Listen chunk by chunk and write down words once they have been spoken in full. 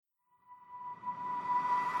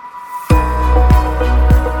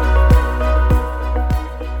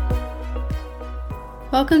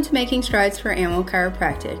Welcome to Making Strides for Animal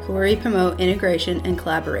Chiropractic, where we promote integration and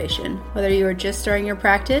collaboration. Whether you are just starting your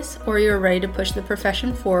practice or you are ready to push the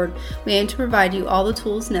profession forward, we aim to provide you all the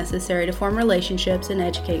tools necessary to form relationships and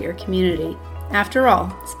educate your community. After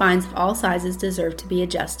all, spines of all sizes deserve to be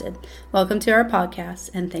adjusted. Welcome to our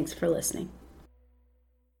podcast, and thanks for listening.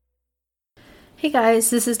 Hey guys,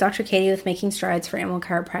 this is Dr. Katie with Making Strides for Animal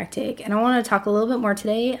Chiropractic, and I want to talk a little bit more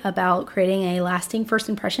today about creating a lasting first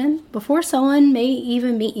impression before someone may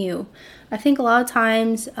even meet you. I think a lot of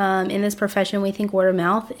times in this profession, we think word of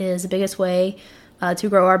mouth is the biggest way to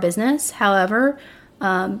grow our business. However,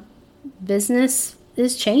 business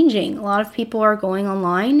is changing. A lot of people are going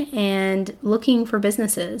online and looking for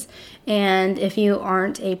businesses. And if you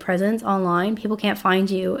aren't a presence online, people can't find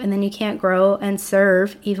you, and then you can't grow and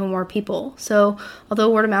serve even more people. So although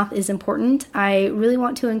word of mouth is important, I really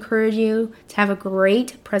want to encourage you to have a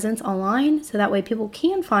great presence online so that way people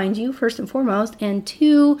can find you first and foremost, and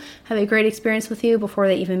two, have a great experience with you before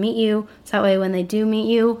they even meet you. So that way when they do meet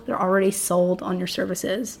you, they're already sold on your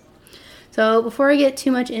services. So before I get too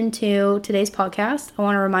much into today's podcast, I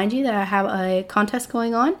want to remind you that I have a contest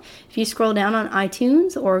going on. If you scroll down on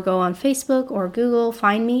iTunes or go on Facebook or Google,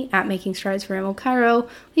 find me at Making Strides for Animal Chiro.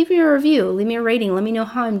 Leave me a review, leave me a rating, let me know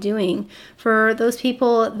how I'm doing. For those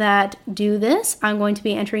people that do this, I'm going to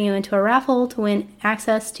be entering you into a raffle to win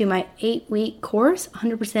access to my 8-week course,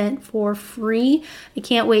 100% for free. I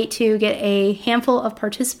can't wait to get a handful of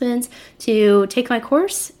participants to take my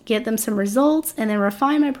course, get them some results, and then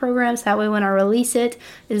refine my programs. That way when I release it,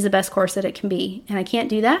 it is the best course that it can be. And I can't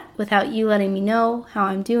do that without you letting me know how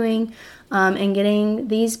I'm doing and getting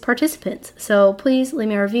these participants. So please leave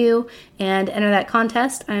me a review and enter that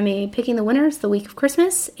contest. I'm picking the winners the week of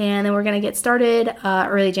Christmas, and then we're going to get started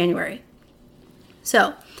early January.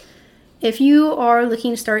 So if you are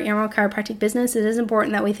looking to start your animal chiropractic business, it is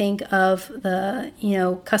important that we think of the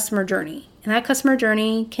customer journey. And that customer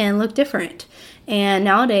journey can look different. And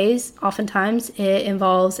nowadays, oftentimes, it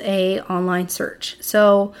involves a online search.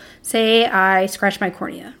 So say I scratch my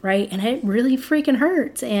cornea, right? And it really freaking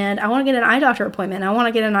hurts. And I want to get an eye doctor appointment. I want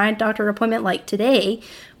to get an eye doctor appointment like today.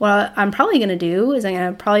 What I'm probably going to do is I'm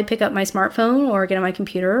going to probably pick up my smartphone or get on my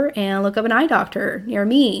computer and look up an eye doctor near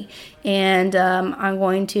me. And I'm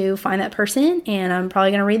going to find that person, and I'm probably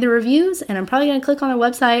going to read the reviews, and I'm probably going to click on their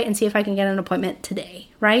website and see if I can get an appointment today,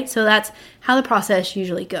 right? So that's how the process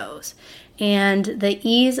usually goes. And the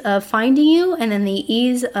ease of finding you, and then the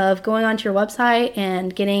ease of going onto your website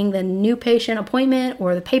and getting the new patient appointment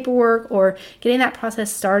or the paperwork or getting that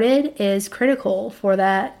process started is critical for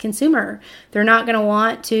that consumer. They're not going to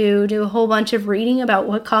want to do a whole bunch of reading about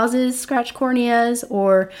what causes scratched corneas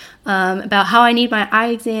or about how I need my eye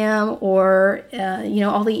exam or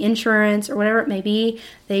all the insurance or whatever it may be.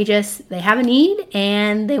 They have a need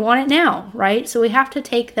and they want it now, right? So we have to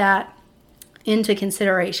take that into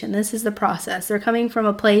consideration. This is the process. They're coming from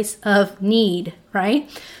a place of need, right?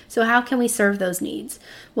 So how can we serve those needs?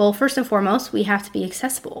 Well, first and foremost, we have to be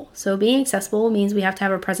accessible. So being accessible means we have to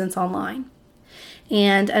have a presence online.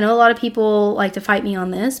 And I know a lot of people like to fight me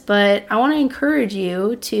on this, but I want to encourage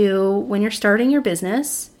you to, when you're starting your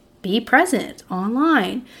business, be present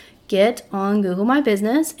online. Get on Google My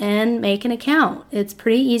Business and make an account. It's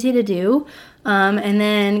pretty easy to do. And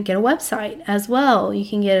then get a website as well. You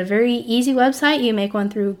can get a very easy website. You make one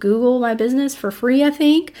through Google My Business for free, I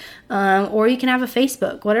think. Or you can have a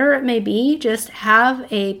Facebook. Whatever it may be, just have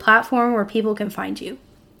a platform where people can find you.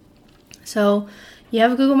 So you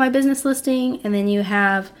have a Google My Business listing, and then you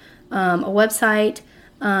have a website.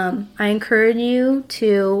 I encourage you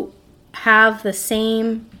to have the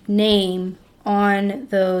same name on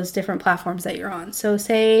those different platforms that you're on. So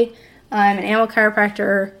say I'm an animal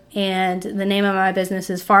chiropractor and the name of my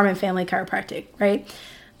business is Farm and Family Chiropractic, right?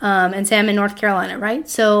 And say I'm in North Carolina, right?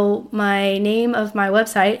 So my name of my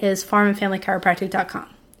website is farmandfamilychiropractic.com.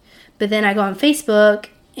 But then I go on Facebook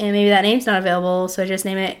and maybe that name's not available, so I just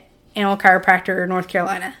name it Animal Chiropractor North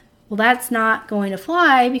Carolina. Well, that's not going to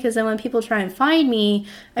fly, because then when people try and find me,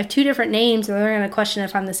 I have two different names and they're going to question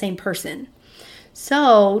if I'm the same person.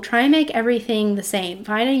 So try and make everything the same.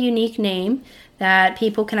 Find a unique name that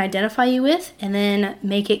people can identify you with, and then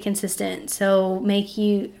make it consistent. So make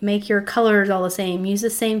your colors all the same. Use the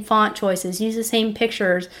same font choices. Use the same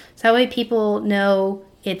pictures. So that way people know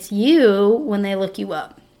it's you when they look you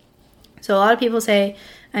up. So a lot of people say,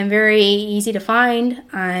 I'm very easy to find.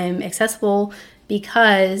 I'm accessible,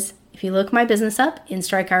 because if you look my business up,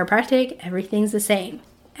 InStride Chiropractic, everything's the same.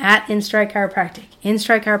 At InStride Chiropractic,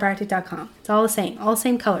 InStrideChiropractic.com. It's all the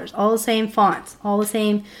same colors, all the same fonts, all the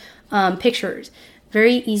same pictures.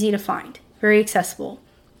 Very easy to find, very accessible.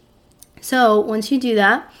 So once you do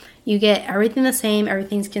that, You get everything the same,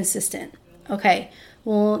 everything's consistent. Okay,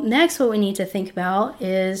 well, next what we need to think about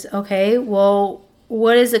is, okay, well,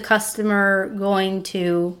 what is the customer going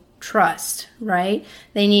to trust, right?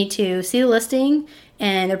 They need to see the listing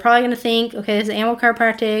and they're probably going to think, okay, this is animal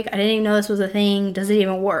chiropractic. I didn't even know this was a thing. Does it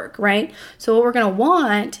even work, right? So what we're going to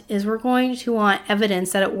want is we're going to want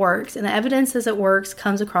evidence that it works. And the evidence that it works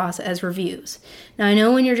comes across as reviews. Now, I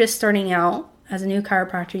know when you're just starting out as a new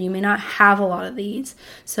chiropractor, you may not have a lot of these.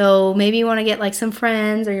 So maybe you want to get like some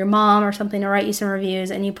friends or your mom or something to write you some reviews,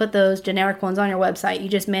 and you put those generic ones on your website. You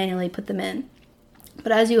just manually put them in.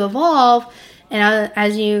 But as you evolve and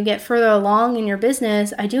as you get further along in your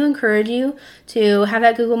business, I do encourage you to have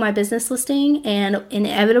that Google My Business listing. And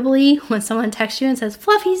inevitably, when someone texts you and says,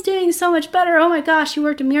 Fluffy's doing so much better, oh my gosh, you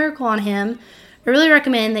worked a miracle on him, I really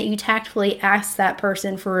recommend that you tactfully ask that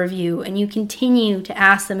person for a review, and you continue to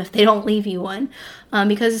ask them if they don't leave you one,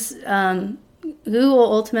 because Google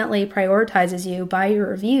ultimately prioritizes you by your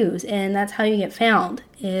reviews, and that's how you get found,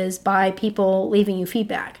 is by people leaving you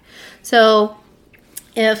feedback. So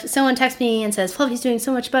if someone texts me and says, Fluffy's doing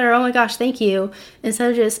so much better, oh my gosh, thank you,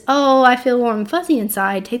 instead of just, oh, I feel warm and fuzzy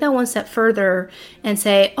inside, take that one step further and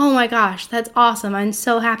say, oh my gosh, that's awesome. I'm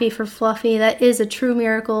so happy for Fluffy. That is a true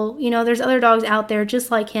miracle. You know, there's other dogs out there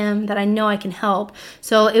just like him that I know I can help.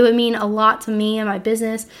 So it would mean a lot to me and my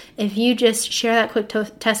business if you just share that quick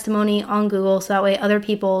testimony on Google, so that way other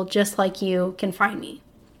people just like you can find me.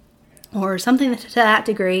 Or something to that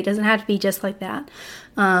degree. It doesn't have to be just like that.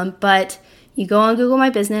 But you go on Google My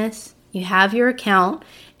Business, you have your account,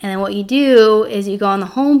 and then what you do is you go on the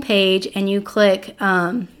home page and you click,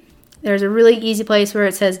 there's a really easy place where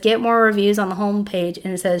it says get more reviews on the home page,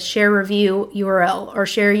 and it says share review URL or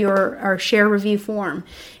share review form.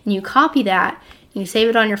 And you copy that, and you save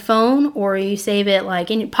it on your phone, or you save it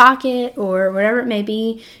like in your pocket or whatever it may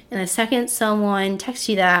be. And the second someone texts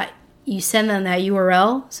you that, you send them that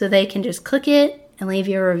URL so they can just click it and leave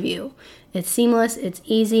you a review. It's seamless, it's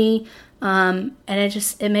easy. And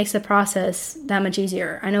it makes the process that much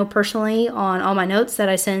easier. I know personally on all my notes that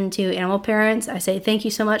I send to animal parents, I say, thank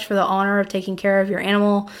you so much for the honor of taking care of your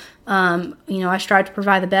animal. I strive to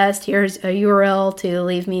provide the best. Here's a URL to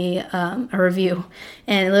leave me a review.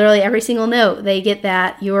 And literally every single note, they get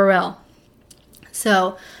that URL.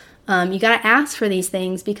 So you got to ask for these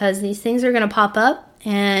things, because these things are going to pop up.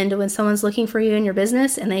 And when someone's looking for you in your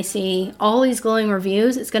business and they see all these glowing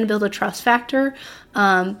reviews, it's going to build a trust factor.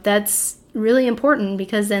 That's really important,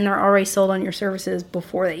 because then they're already sold on your services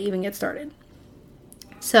before they even get started.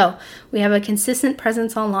 So we have a consistent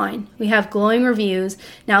presence online. We have glowing reviews.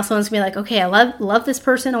 Now someone's going to be like, okay, I love this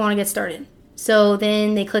person. I want to get started. So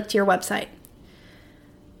then they click to your website.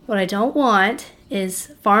 What I don't want is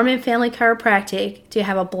Farm and Family Chiropractic to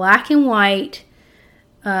have a black and white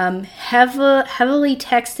heavily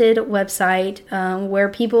texted website where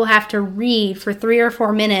people have to read for 3 or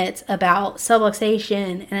 4 minutes about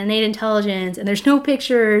subluxation and innate intelligence, and there's no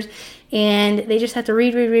pictures, and they just have to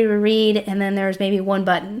read, and then there's maybe one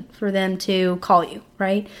button for them to call you,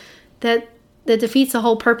 right? That defeats the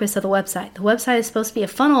whole purpose of the website. The website is supposed to be a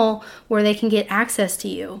funnel where they can get access to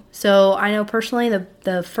you. So I know personally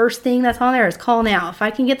the first thing that's on there is call now. If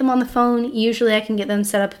I can get them on the phone, usually I can get them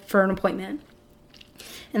set up for an appointment.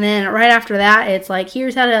 And then right after that, it's like,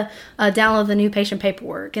 here's how to download the new patient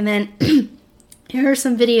paperwork. And then here are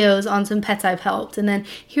some videos on some pets I've helped. And then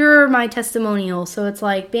here are my testimonials. So it's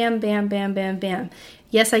like bam, bam, bam, bam, bam.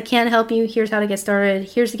 Yes, I can help you. Here's how to get started.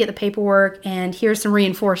 Here's to get the paperwork. And here's some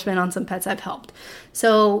reinforcement on some pets I've helped.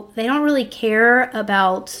 So they don't really care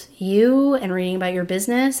about you and reading about your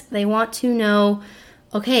business. They want to know,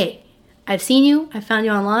 okay, I've seen you, I found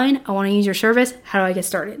you online, I want to use your service, how do I get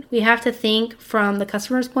started? We have to think from the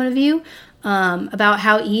customer's point of view about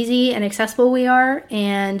how easy and accessible we are,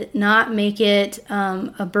 and not make it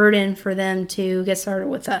a burden for them to get started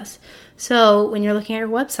with us. So when you're looking at your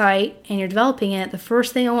website and you're developing it, the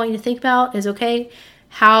first thing I want you to think about is, okay,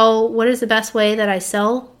 what is the best way that I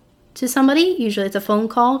sell to somebody? Usually it's a phone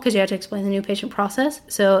call, because you have to explain the new patient process.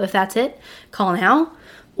 So if that's it, call now.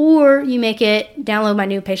 Or you make it download my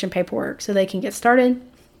new patient paperwork so they can get started.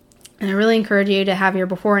 And I really encourage you to have your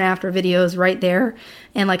before and after videos right there,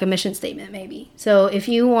 and like a mission statement maybe. So if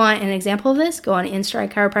you want an example of this, go on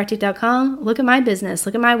instridechiropractic.com, look at my business,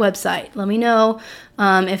 look at my website. Let me know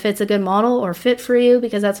if it's a good model or fit for you,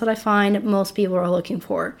 because that's what I find most people are looking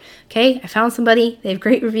for. Okay, I found somebody, they have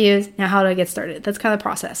great reviews, now how do I get started? That's kind of the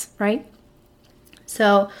process, right?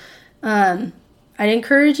 So I'd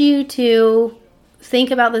encourage you to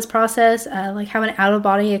think about this process, like have an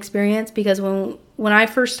out-of-body experience, because when I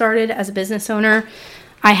first started as a business owner,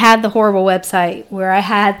 I had the horrible website where I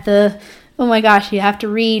had the oh my gosh, you have to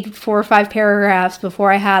read 4 or 5 paragraphs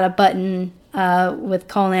before I had a button with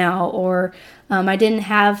Call Now, or I didn't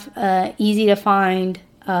have easy to find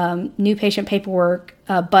new patient paperwork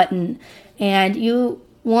button. And you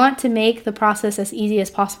want to make the process as easy as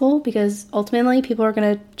possible, because ultimately people are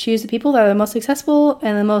going to choose the people that are the most accessible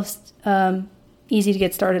and the most easy to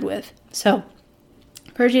get started with. So I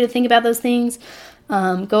encourage you to think about those things.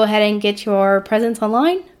 Go ahead and get your presence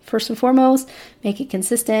online first and foremost, make it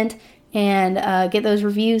consistent, and get those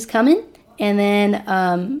reviews coming. And then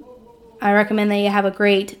I recommend that you have a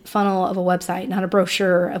great funnel of a website, not a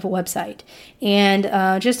brochure of a website.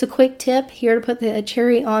 And just a quick tip here to put the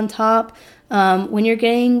cherry on top. When you're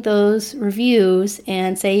getting those reviews,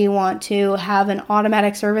 and say you want to have an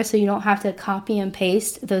automatic service so you don't have to copy and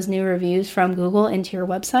paste those new reviews from Google into your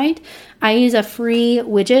website, I use a free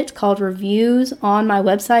widget called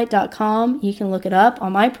reviewsonmywebsite.com. You can look it up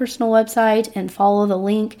on my personal website and follow the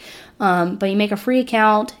link. But you make a free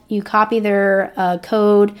account, you copy their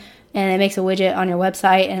code, and it makes a widget on your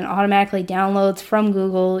website, and it automatically downloads from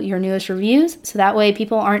Google your newest reviews. So that way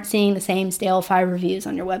people aren't seeing the same stale 5 reviews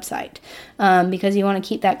on your website, because you want to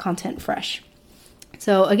keep that content fresh.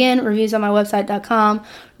 So again, reviewsonmywebsite.com,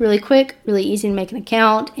 really quick, really easy to make an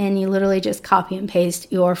account, and you literally just copy and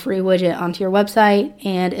paste your free widget onto your website,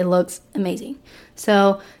 and it looks amazing.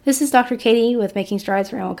 So this is Dr. Katie with Making Strides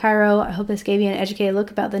for Animal Chiro. I hope this gave you an educated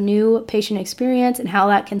look about the new patient experience and how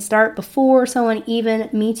that can start before someone even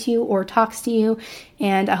meets you or talks to you.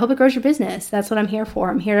 And I hope it grows your business. That's what I'm here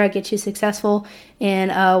for. I'm here to get you successful in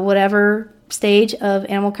whatever stage of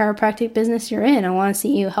animal chiropractic business you're in. I want to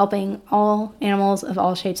see you helping all animals of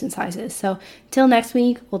all shapes and sizes. So until next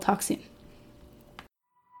week, we'll talk soon.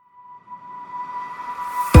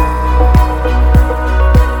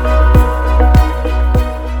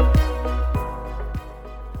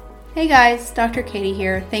 Hey guys, Dr. Katie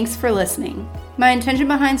here. Thanks for listening. My intention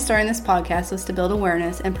behind starting this podcast was to build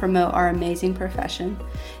awareness and promote our amazing profession.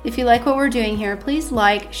 If you like what we're doing here, please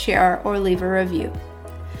like, share, or leave a review.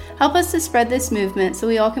 Help us to spread this movement so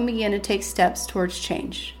we all can begin to take steps towards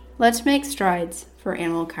change. Let's make strides for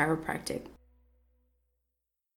animal chiropractic.